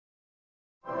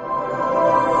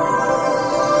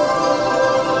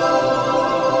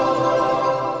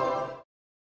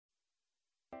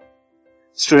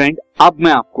Student अब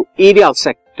मैं आपको एरिया ऑफ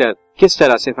सेक्टर किस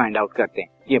तरह से फाइंड आउट करते हैं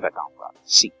ये बताऊंगा।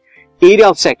 सी, एरिया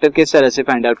ऑफ सेक्टर किस तरह से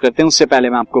फाइंड आउट करते हैं उससे पहले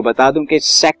मैं आपको बता दूं कि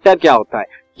सेक्टर क्या होता है।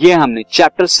 ये हमने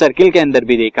चैप्टर सर्किल के अंदर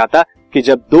भी देखा था कि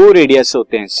जब दो रेडियस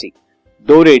होते हैं, सी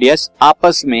दो रेडियस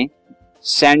आपस में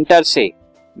सेंटर से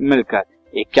मिलकर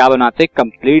एक क्या बनाते हैं,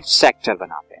 कंप्लीट सेक्टर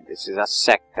बनाते हैं। दिस इज अ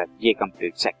सेक्टर, ये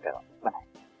कंप्लीट सेक्टर बनाए।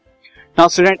 नाउ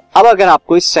स्टूडेंट अब अगर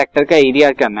आपको इस सेक्टर का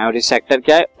एरिया करना है और इस सेक्टर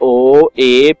क्या है ओ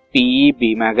ए पी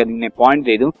बी, मैं अगर इन्हें पॉइंट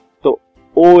दे दूं तो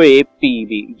ओ ए पी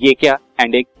बी ये क्या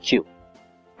एंड एक Q,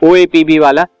 O A P B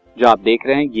वाला जो आप देख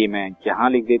रहे हैं ये मैं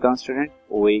यहां लिख देता हूं student,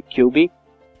 O A Q B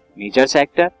major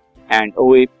sector and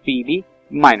O A P B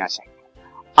minor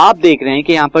sector. आप देख रहे हैं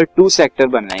कि यहाँ पर टू सेक्टर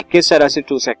बन रहे हैं। किस तरह से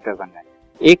टू सेक्टर बन रहे हैं,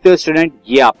 एक तो स्टूडेंट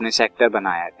ये आपने सेक्टर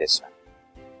बनाया है this one,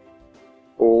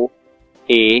 O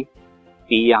A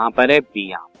P यहां पर है, बी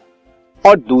यहां पर,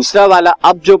 और दूसरा वाला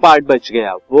अब जो पार्ट बच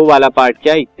गया वो वाला पार्ट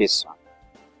क्या है दिस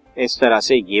वन। इस तरह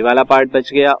से ये वाला पार्ट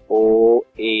बच गया ओ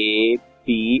ए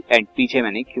पी एंड पीछे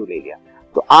मैंने क्यू ले गया।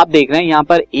 तो आप देख रहे हैं यहाँ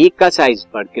पर एक का साइज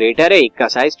ग्रेटर है, एक का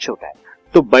साइज छोटा है।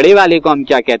 तो बड़े वाले को हम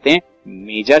क्या कहते हैं,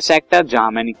 मेजर सेक्टर,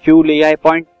 जहां मैंने क्यू लिया है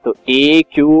पॉइंट, तो ए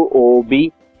क्यू ओ बी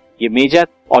ये मेजर,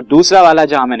 और दूसरा वाला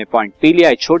जहां मैंने पॉइंट पी लिया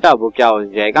है छोटा वो क्या हो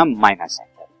जाएगा माइनर सेक्टर।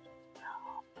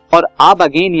 और अब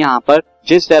अगेन यहाँ पर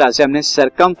जिस तरह से हमने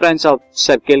सरकमफ्रेंस ऑफ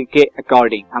सर्किल के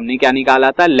अकॉर्डिंग हमने क्या निकाला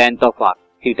था, length of arc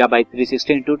theta by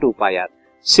 360 into 2 pi r.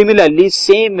 Similarly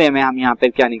same way में हम यहाँ पर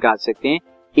क्या निकाल सकते हैं,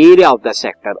 एरिया ऑफ द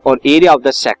सेक्टर। और एरिया ऑफ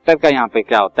द सेक्टर का यहाँ पे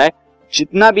क्या होता है,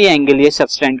 जितना भी एंगल ये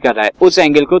सबटेंड कर रहा है उस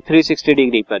एंगल को 360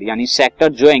 डिग्री पर, यानी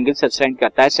सेक्टर जो एंगल सबटेंड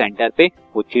करता है सेंटर पे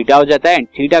वो थीटा हो जाता है, एंड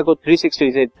थीटा को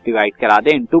 360 से डिवाइड करा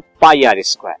दे इनटू पाई आर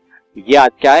स्क्वायर। ये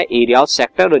आज क्या है एरिया ऑफ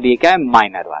सेक्टर, और ये क्या है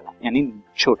माइनर वाला यानी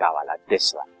छोटा वाला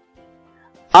दिस वन।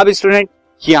 अब स्टूडेंट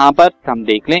यहाँ पर हम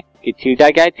देख लें कि थीटा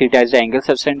क्या है, theta is the angle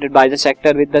subtended by the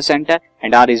sector with the centre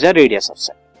and are is the radius of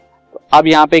sector. तो अब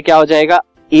यहाँ पे क्या हो जाएगा,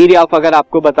 एरिया ऑफ, अगर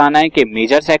आपको बताना है कि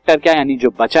मेजर सेक्टर क्या यानी जो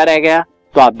बचा रह गया,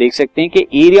 तो आप देख सकते हैं कि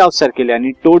एरिया ऑफ सर्किल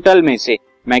यानी टोटल में से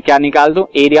मैं क्या निकाल दूं,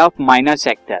 एरिया ऑफ माइनर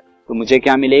सेक्टर, तो मुझे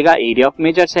क्या मिलेगा एरिया ऑफ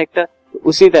मेजर सेक्टर। तो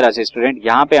उसी तरह से स्टूडेंट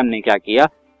यहाँ पे हमने क्या किया,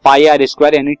 पाई आर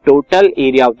स्क्वायर यानी total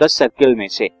area of the circle में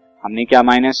से हमने क्या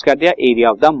माइनस कर दिया, area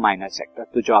of the minor sector.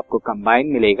 तो जो आपको कंबाइन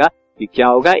मिलेगा ये क्या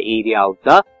होगा, area of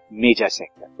the major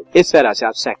sector. तो इस तरह से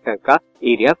आप सेक्टर का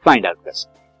एरिया फाइंड आउट कर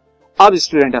सकते हैं। अब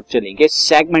स्टूडेंट अब चलेंगे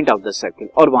सेगमेंट ऑफ द सर्किल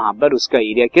और वहां पर उसका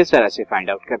एरिया किस तरह से फाइंड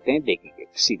आउट करते हैं देखेंगे।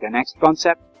 See the next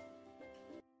concept.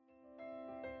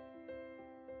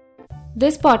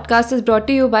 This podcast is brought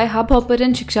to you by Hubhopper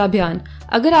and Shiksha अभियान।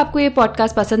 अगर आपको ये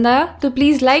पॉडकास्ट पसंद आया तो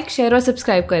प्लीज़ लाइक, शेयर और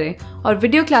सब्सक्राइब करें और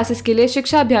वीडियो क्लासेस के लिए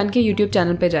शिक्षा अभियान के यूट्यूब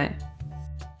चैनल पर जाएं।